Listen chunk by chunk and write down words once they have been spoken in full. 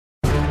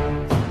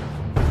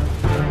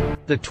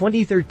The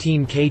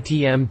 2013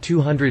 KTM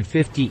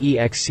 250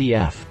 Exc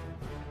F.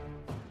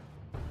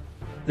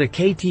 The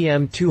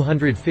KTM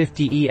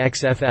 250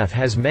 EXF-F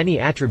has many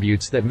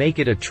attributes that make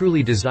it a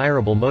truly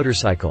desirable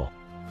motorcycle.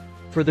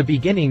 For the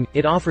beginning,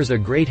 it offers a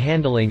great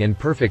handling and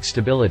perfect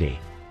stability.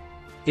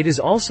 It is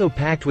also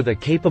packed with a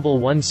capable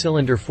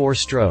one-cylinder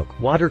 4-stroke,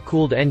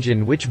 water-cooled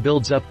engine which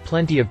builds up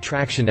plenty of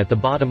traction at the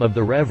bottom of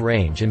the rev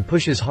range and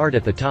pushes hard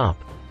at the top.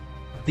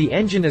 The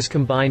engine is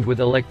combined with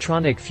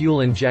electronic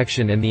fuel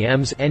injection and the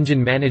EMS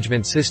engine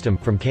management system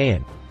from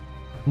Keihin.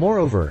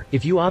 Moreover,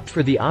 if you opt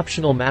for the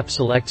optional map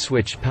select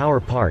switch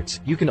PowerParts,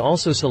 you can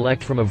also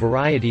select from a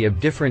variety of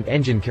different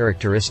engine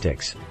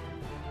characteristics.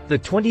 The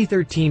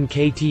 2013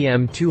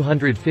 KTM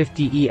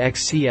 250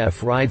 Exc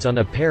F rides on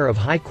a pair of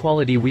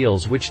high-quality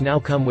wheels which now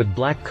come with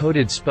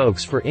black-coated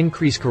spokes for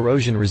increased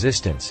corrosion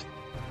resistance.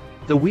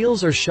 The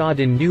wheels are shod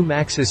in new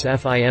MAXXIS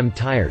FIM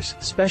tires,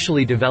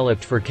 specially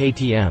developed for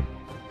KTM.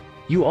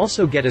 You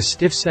also get a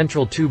stiff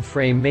central tube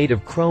frame made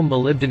of chrome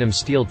molybdenum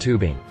steel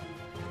tubing.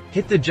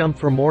 Hit the jump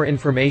for more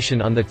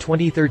information on the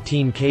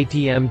 2013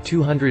 KTM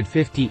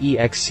 250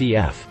 Exc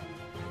F.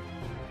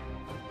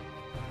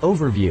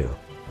 Overview.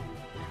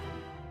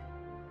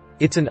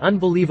 It's an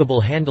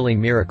unbelievable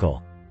handling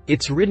miracle.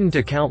 It's ridden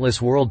to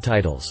countless world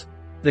titles.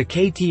 The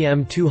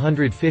KTM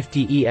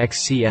 250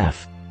 Exc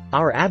F.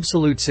 Our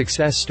absolute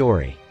success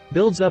story.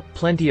 Builds up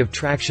plenty of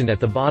traction at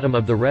the bottom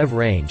of the rev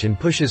range and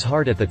pushes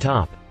hard at the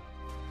top.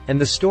 And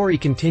the story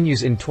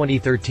continues in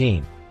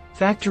 2013.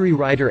 Factory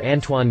rider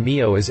Antoine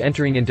Mio is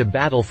entering into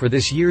battle for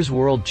this year's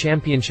World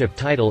Championship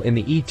title in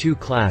the E2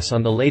 class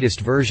on the latest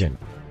version.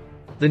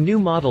 The new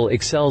model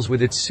excels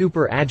with its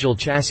super agile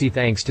chassis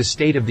thanks to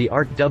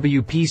state-of-the-art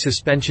WP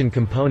suspension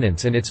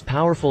components and its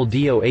powerful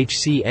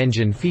DOHC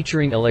engine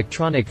featuring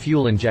electronic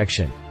fuel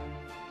injection.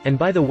 And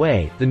by the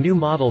way, the new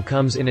model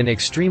comes in an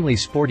extremely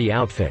sporty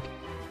outfit.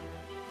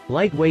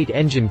 Lightweight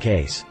engine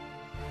case.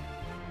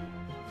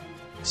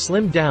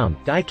 Slimmed down,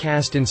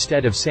 die-cast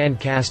instead of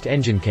sand-cast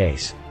engine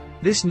case.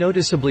 This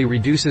noticeably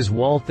reduces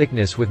wall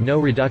thickness with no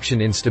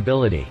reduction in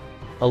stability.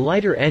 A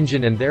lighter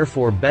engine and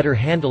therefore better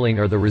handling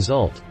are the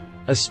result.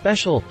 A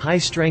special,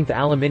 high-strength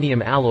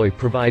aluminium alloy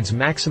provides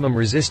maximum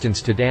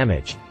resistance to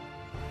damage.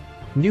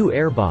 New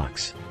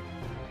airbox.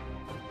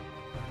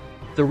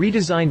 The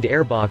redesigned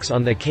airbox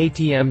on the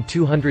KTM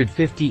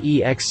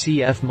 250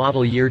 Exc F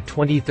model year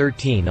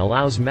 2013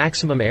 allows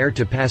maximum air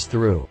to pass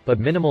through, but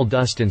minimal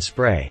dust and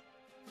spray.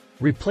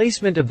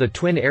 Replacement of the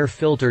twin air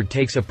filter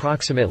takes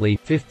approximately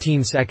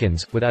 15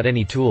 seconds, without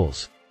any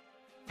tools.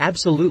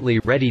 Absolutely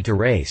ready to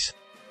race.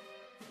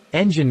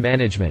 Engine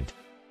management.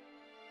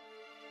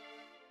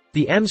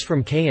 The EMS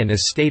from Keihin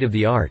is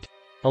state-of-the-art.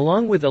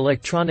 Along with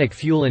electronic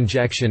fuel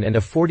injection and a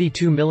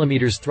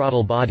 42mm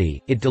throttle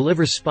body, it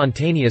delivers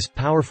spontaneous,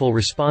 powerful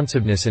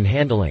responsiveness and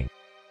handling.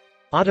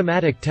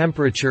 Automatic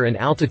temperature and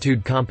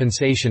altitude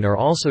compensation are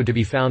also to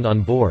be found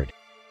on board.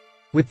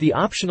 With the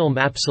optional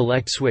map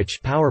select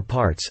switch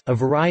PowerParts, a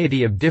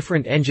variety of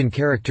different engine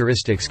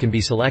characteristics can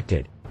be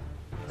selected.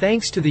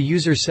 Thanks to the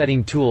user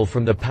setting tool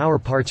from the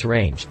PowerParts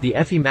range, the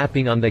FE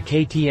mapping on the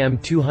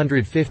KTM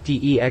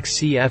 250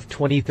 Exc F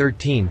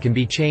 2013 can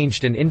be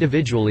changed and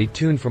individually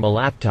tuned from a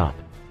laptop.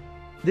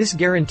 This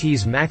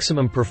guarantees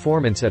maximum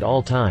performance at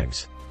all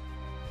times.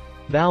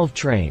 Valve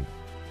train.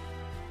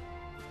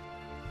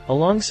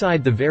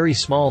 Alongside the very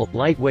small,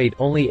 lightweight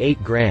only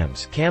 8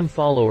 grams cam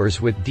followers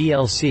with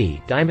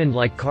DLC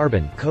diamond-like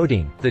carbon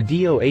coating, the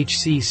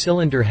DOHC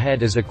cylinder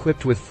head is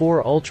equipped with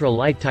 4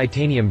 ultra-light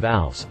titanium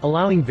valves,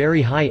 allowing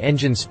very high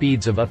engine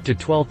speeds of up to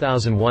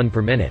 12,001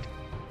 per minute.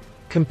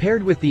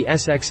 Compared with the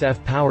Exc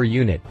F power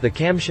unit, the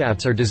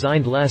camshafts are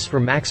designed less for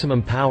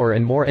maximum power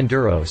and more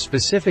enduro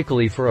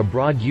specifically for a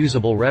broad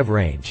usable rev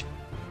range.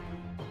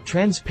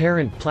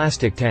 Transparent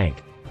plastic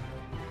tank.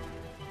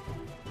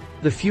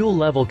 The fuel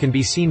level can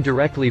be seen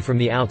directly from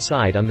the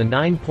outside on the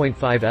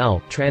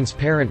 9.5L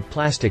transparent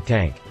plastic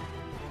tank.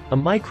 A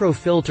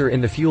micro-filter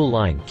in the fuel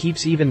line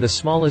keeps even the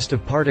smallest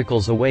of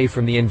particles away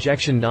from the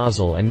injection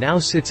nozzle and now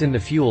sits in the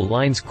fuel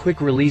line's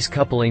quick-release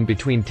coupling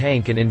between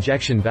tank and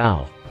injection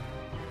valve.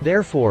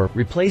 Therefore,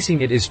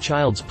 replacing it is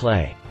child's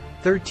play.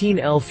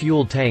 13L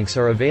fuel tanks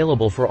are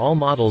available for all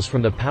models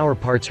from the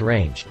PowerParts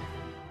range.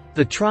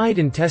 The tried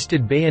and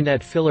tested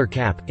bayonet filler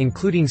cap,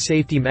 including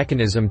safety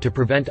mechanism to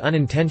prevent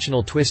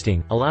unintentional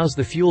twisting, allows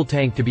the fuel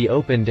tank to be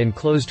opened and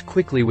closed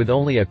quickly with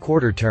only a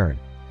quarter turn.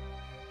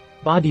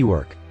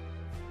 Bodywork.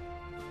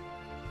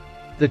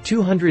 The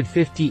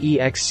 250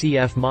 Exc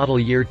F model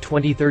year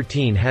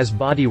 2013 has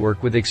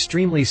bodywork with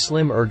extremely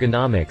slim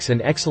ergonomics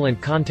and excellent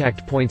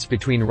contact points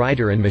between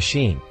rider and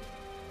machine.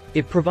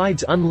 It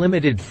provides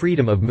unlimited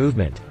freedom of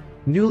movement.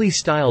 Newly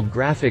styled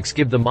graphics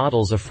give the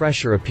models a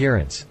fresher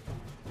appearance.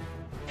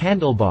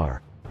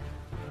 Handlebar.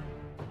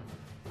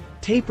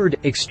 Tapered,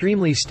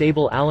 extremely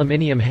stable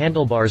aluminium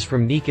handlebars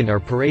from Keihin are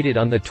paraded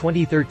on the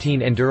 2013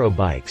 Enduro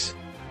bikes.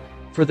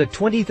 For the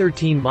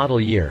 2013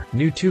 model year,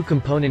 new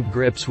 2-component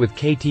grips with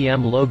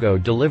KTM logo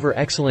deliver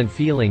excellent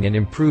feeling and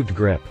improved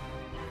grip.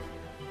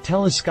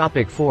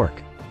 Telescopic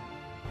fork.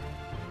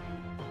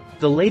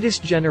 The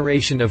latest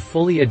generation of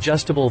fully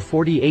adjustable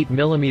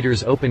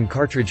 48mm open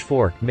cartridge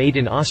fork made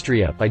in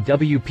Austria by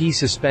WP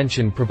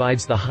Suspension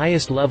provides the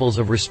highest levels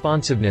of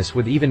responsiveness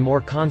with even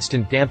more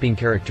constant damping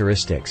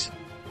characteristics.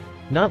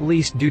 Not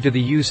least due to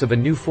the use of a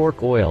new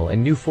fork oil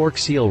and new fork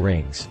seal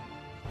rings.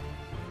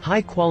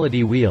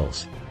 High-quality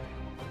wheels.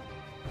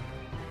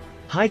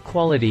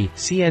 High-quality,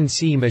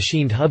 CNC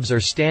machined hubs are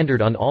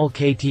standard on all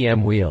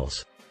KTM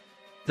wheels.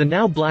 The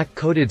now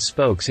black-coated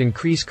spokes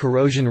increase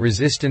corrosion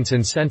resistance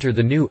and center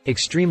the new,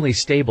 extremely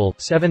stable,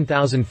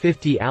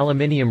 7050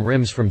 aluminium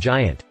rims from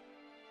Giant.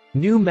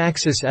 New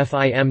MAXXIS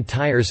FIM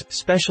tires,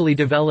 specially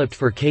developed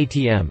for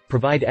KTM,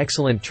 provide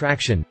excellent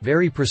traction,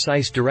 very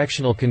precise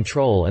directional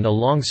control and a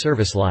long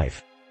service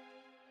life.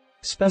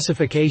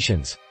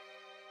 Specifications.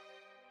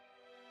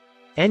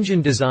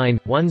 Engine design,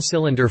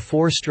 1-cylinder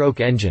 4-stroke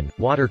engine,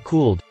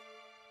 water-cooled.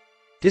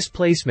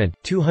 Displacement,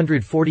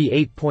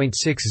 248.60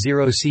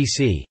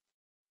 cc.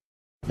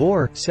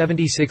 Bore,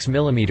 76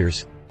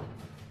 mm.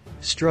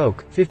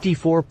 Stroke,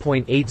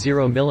 54.80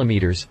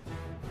 mm.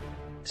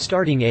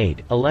 Starting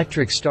aid,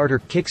 electric starter,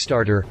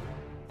 kickstarter.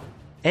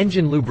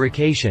 Engine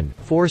lubrication,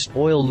 forced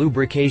oil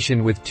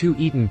lubrication with 2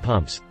 Eaton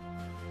pumps.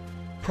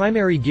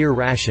 Primary gear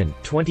ration,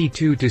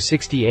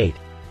 22:68.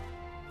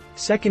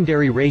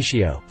 Secondary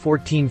ratio,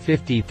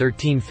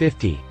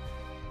 1450-1350.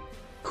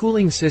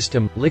 Cooling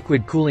system,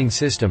 liquid cooling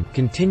system,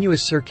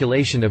 continuous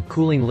circulation of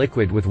cooling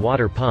liquid with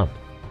water pump.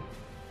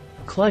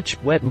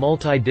 Clutch, wet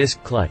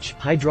multi-disc clutch,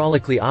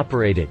 hydraulically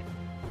operated.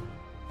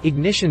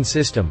 Ignition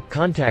system,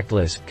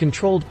 contactless,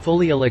 controlled,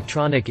 fully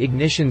electronic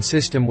ignition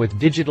system with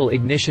digital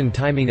ignition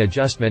timing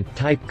adjustment,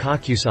 type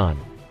Keihin.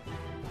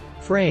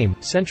 Frame,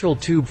 central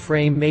tube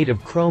frame made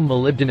of chrome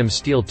molybdenum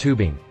steel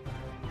tubing.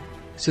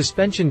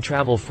 Suspension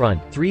travel front,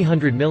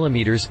 300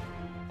 mm.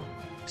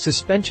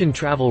 Suspension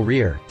travel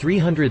rear,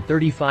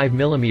 335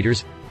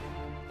 mm.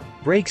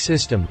 Brake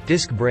system,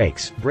 disc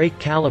brakes, brake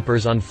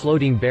calipers on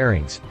floating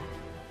bearings.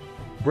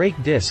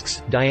 Brake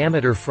discs,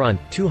 diameter front,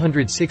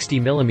 260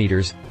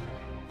 mm.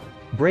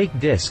 Brake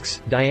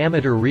discs,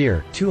 diameter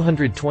rear,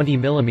 220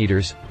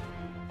 mm.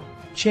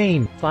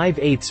 Chain,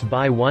 5/8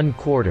 by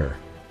 1/4.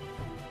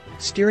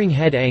 Steering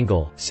head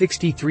angle,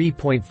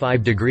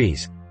 63.5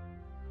 degrees.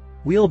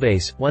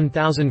 Wheelbase,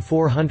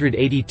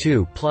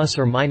 1482 plus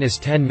or minus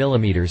 10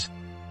 mm.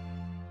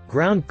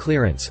 Ground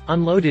clearance,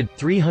 unloaded,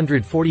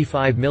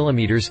 345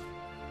 mm.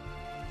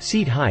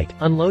 Seat height,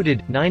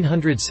 unloaded,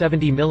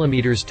 970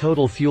 mm.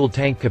 Total fuel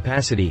tank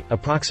capacity,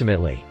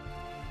 approximately.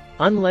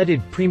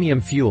 Unleaded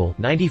premium fuel,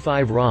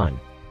 95 RON.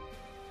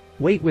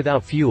 Weight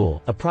without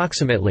fuel,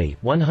 approximately,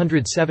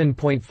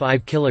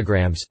 107.5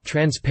 kilograms,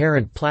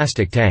 transparent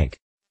plastic tank.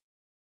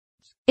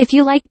 If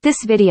you liked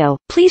this video,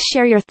 please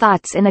share your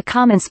thoughts in the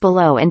comments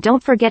below and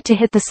don't forget to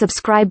hit the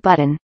subscribe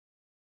button.